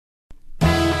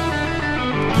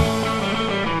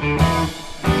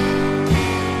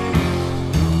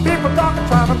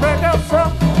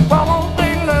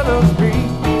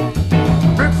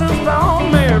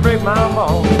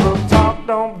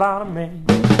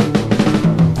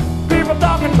People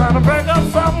talking, trying to break up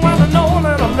something when they know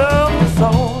that I love you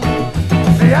so.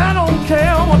 See, I don't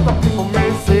care what the people may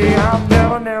say, I'll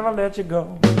never, never let you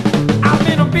go. I've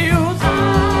been abused,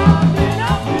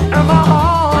 and my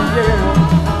heart,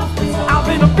 yeah. I've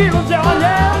been abused, yeah.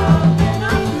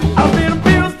 I've been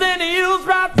abused and used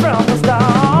right from the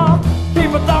start.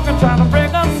 People talking, trying to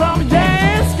break up something,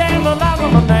 yeah,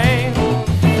 scandalizing my name.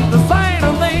 The same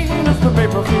thing just to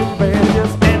make me feel bad,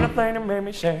 just anything that made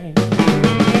me shame.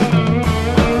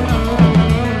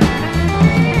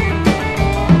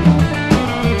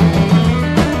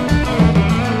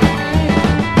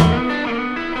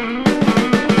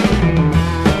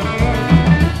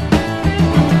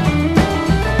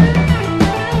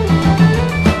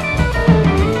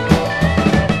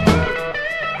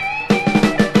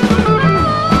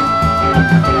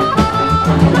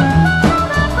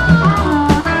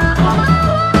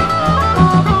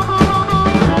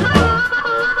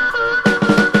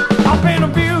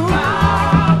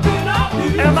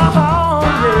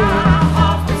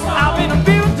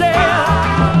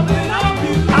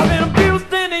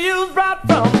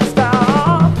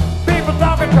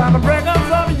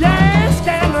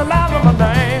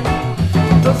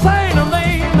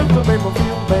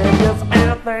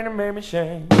 Made me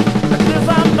shame. This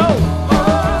I know.